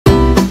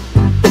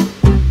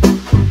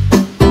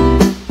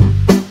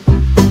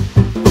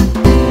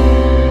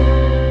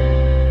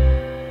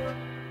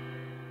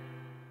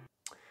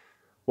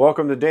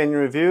Welcome to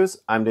Daniel Reviews.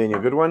 I'm Daniel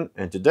Goodwin,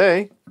 and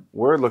today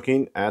we're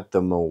looking at the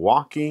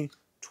Milwaukee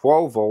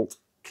 12-volt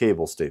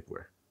cable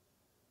stapler.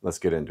 Let's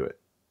get into it.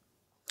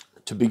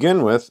 To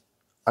begin with,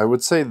 I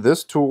would say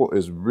this tool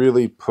is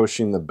really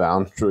pushing the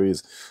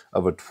boundaries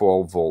of a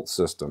 12-volt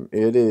system.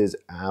 It is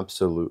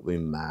absolutely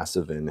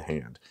massive in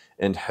hand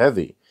and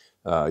heavy.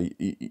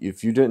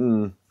 If you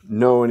didn't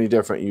know any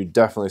different, you'd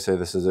definitely say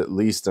this is at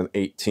least an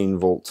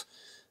 18-volt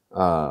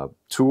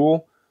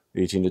tool.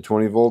 18 to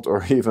 20 volt,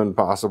 or even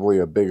possibly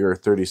a bigger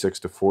 36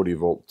 to 40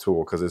 volt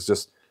tool, because it's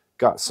just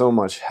got so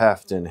much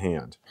heft in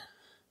hand.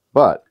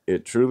 But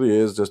it truly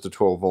is just a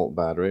 12 volt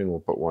battery, and we'll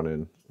put one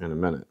in a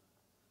minute.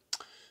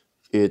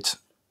 It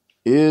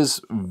is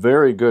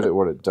very good at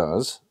what it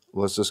does.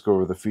 Let's just go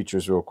over the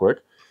features real quick.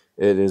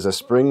 It is a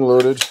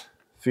spring-loaded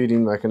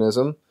feeding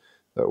mechanism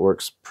that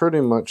works pretty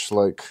much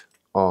like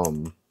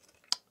a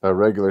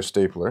regular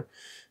stapler,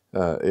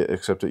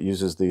 except it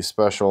uses the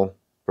special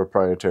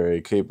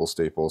proprietary cable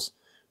staples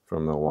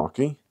from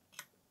Milwaukee.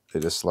 They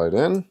just slide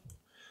in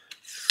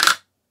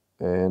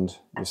and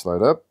you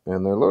slide up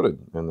and they're loaded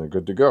and they're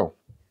good to go.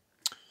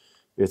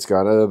 It's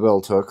got a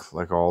belt hook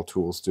like all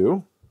tools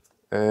do,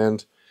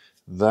 and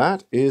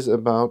that is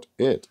about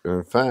it.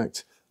 In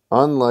fact,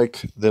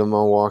 unlike the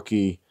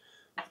Milwaukee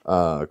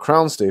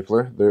crown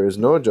stapler, there is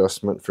no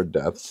adjustment for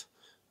depth.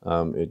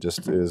 It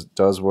just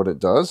does what it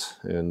does,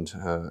 and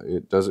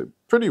it does it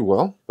pretty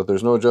well, but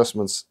there's no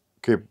adjustments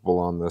capable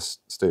on this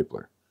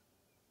stapler.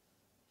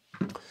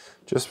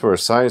 Just for a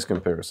size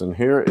comparison,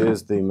 here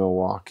is the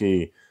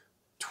Milwaukee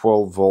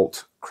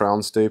 12-volt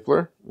crown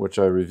stapler, which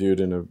I reviewed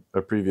in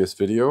a previous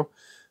video.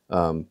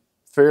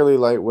 Fairly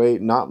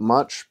lightweight, not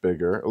much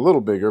bigger, a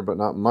little bigger, but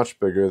not much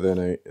bigger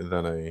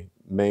than a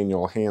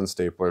manual hand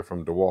stapler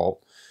from DeWalt.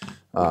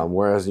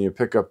 Whereas when you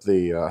pick up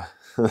the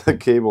the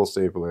cable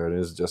stapler, it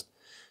is just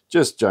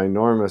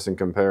ginormous in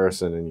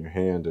comparison in your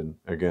hand, and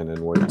again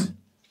in weight.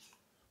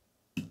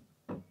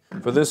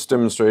 For this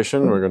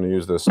demonstration, we're going to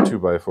use this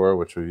 2x4,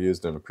 which we've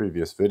used in a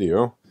previous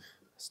video.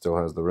 Still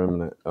has the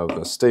remnant of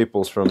the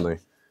staples from the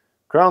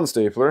crown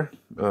stapler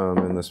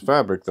and this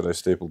fabric that I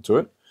stapled to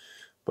it.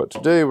 But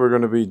today we're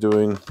going to be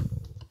doing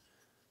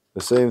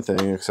the same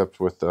thing, except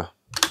with the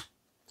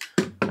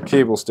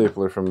cable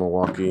stapler from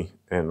Milwaukee,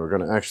 and we're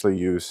going to actually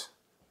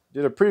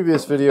did a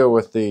previous video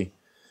with the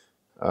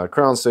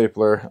crown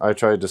stapler. I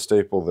tried to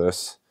staple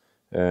this,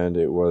 and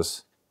it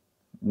was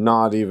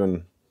not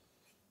even...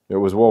 It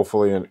was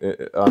woefully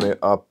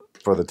up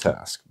for the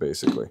task,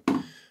 basically.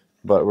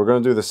 But we're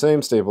going to do the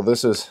same staple.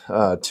 This is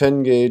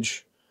 10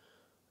 gauge.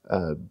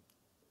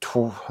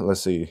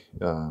 Let's see.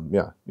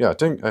 Yeah,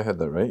 10, I had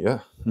that right. Yeah,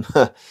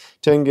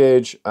 10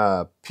 gauge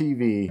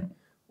PV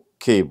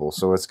cable.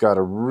 So it's got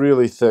a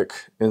really thick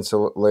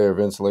layer of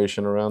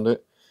insulation around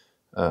it,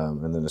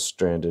 and then a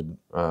stranded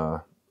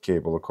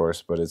cable, of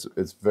course. But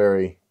it's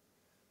very.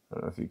 I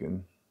don't know if you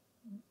can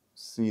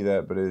see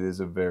that, but it is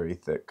a very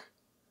thick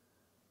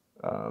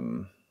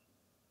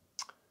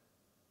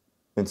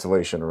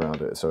insulation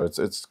around it, so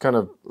it's kind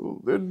of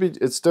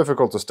it's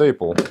difficult to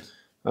staple,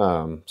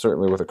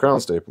 certainly with a crown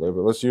stapler.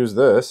 But let's use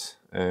this,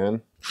 and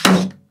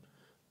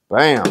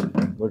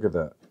bam! Look at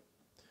that.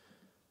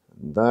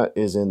 That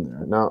is in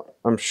there. Now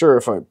I'm sure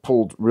if I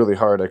pulled really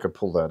hard, I could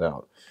pull that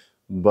out,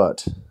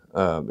 but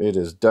it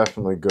is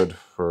definitely good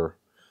for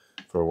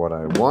what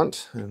I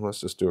want. And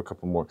let's just do a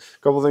couple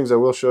things I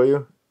will show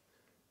you.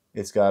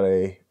 It's got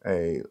a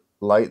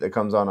light that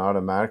comes on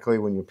automatically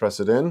when you press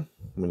it in,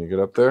 when you get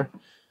up there.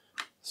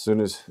 As soon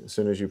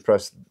as you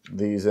press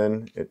these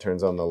in, it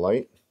turns on the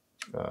light.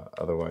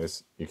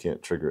 Otherwise, you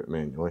can't trigger it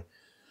manually.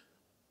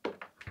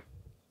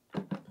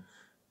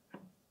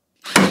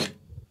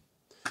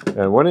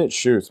 And when it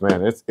shoots,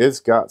 man, it's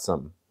got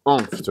some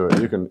oomph to it.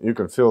 You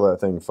can feel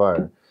that thing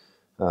fire.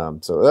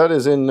 So that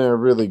is in there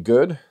really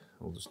good.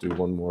 We'll just do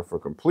one more for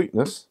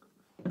completeness.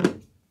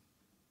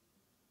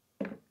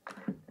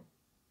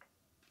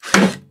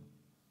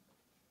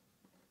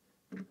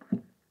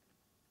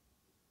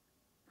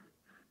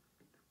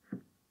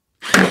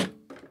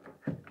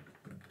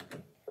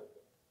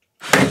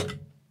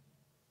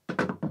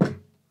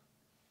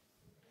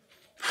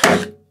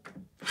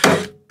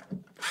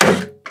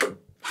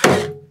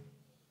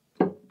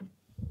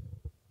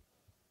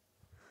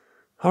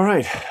 All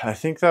right, I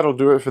think that'll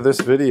do it for this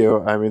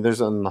video. I mean,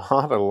 there's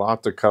not a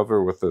lot to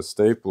cover with the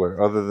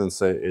stapler, other than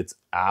say it's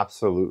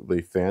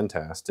absolutely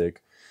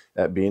fantastic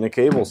at being a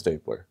cable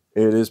stapler.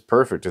 It is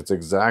perfect. It's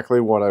exactly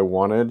what I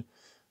wanted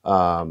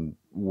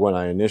when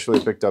I initially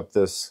picked up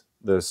this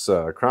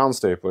crown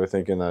stapler,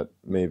 thinking that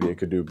maybe it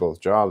could do both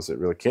jobs. It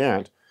really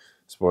can't.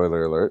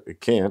 Spoiler alert, it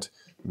can't.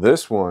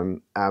 This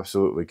one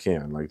absolutely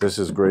can. Like, this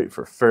is great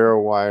for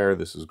ferro wire.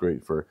 This is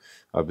great for,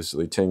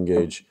 obviously, 10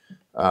 gauge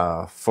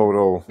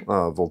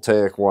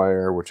photovoltaic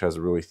wire, which has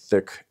a really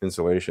thick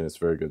insulation. It's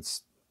very good.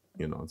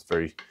 You know, it's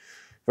very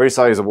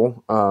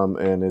sizable,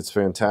 and it's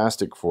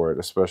fantastic for it,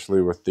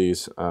 especially with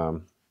these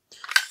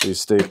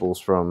staples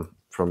from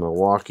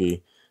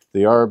Milwaukee.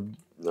 They are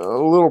a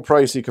little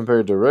pricey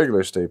compared to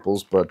regular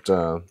staples, but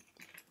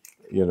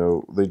you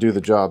know, they do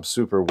the job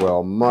super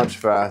well, much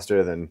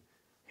faster than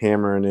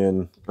hammering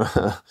in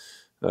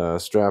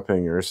strap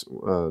hangers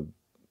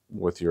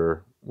with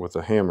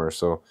a hammer.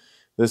 So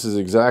this is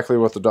exactly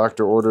what the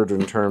doctor ordered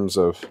in terms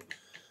of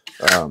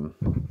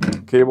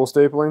cable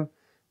stapling.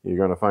 You're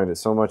going to find it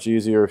so much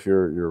easier if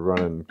you're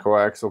running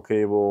coaxial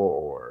cable,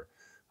 or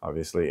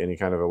obviously any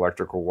kind of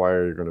electrical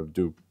wire. You're going to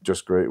do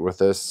just great with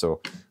this.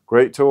 So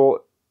great tool.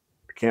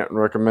 I can't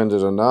recommend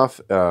it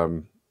enough.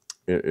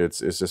 It's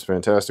just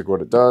fantastic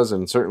what it does,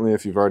 and certainly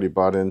if you've already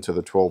bought into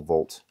the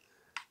 12-volt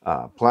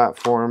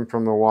platform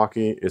from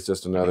Milwaukee, it's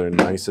just another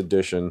nice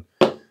addition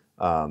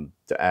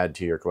to add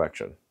to your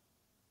collection.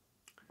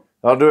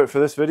 That'll do it for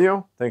this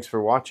video. Thanks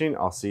for watching.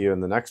 I'll see you in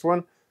the next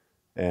one,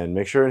 and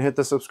make sure and hit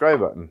the subscribe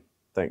button.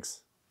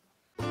 Thanks.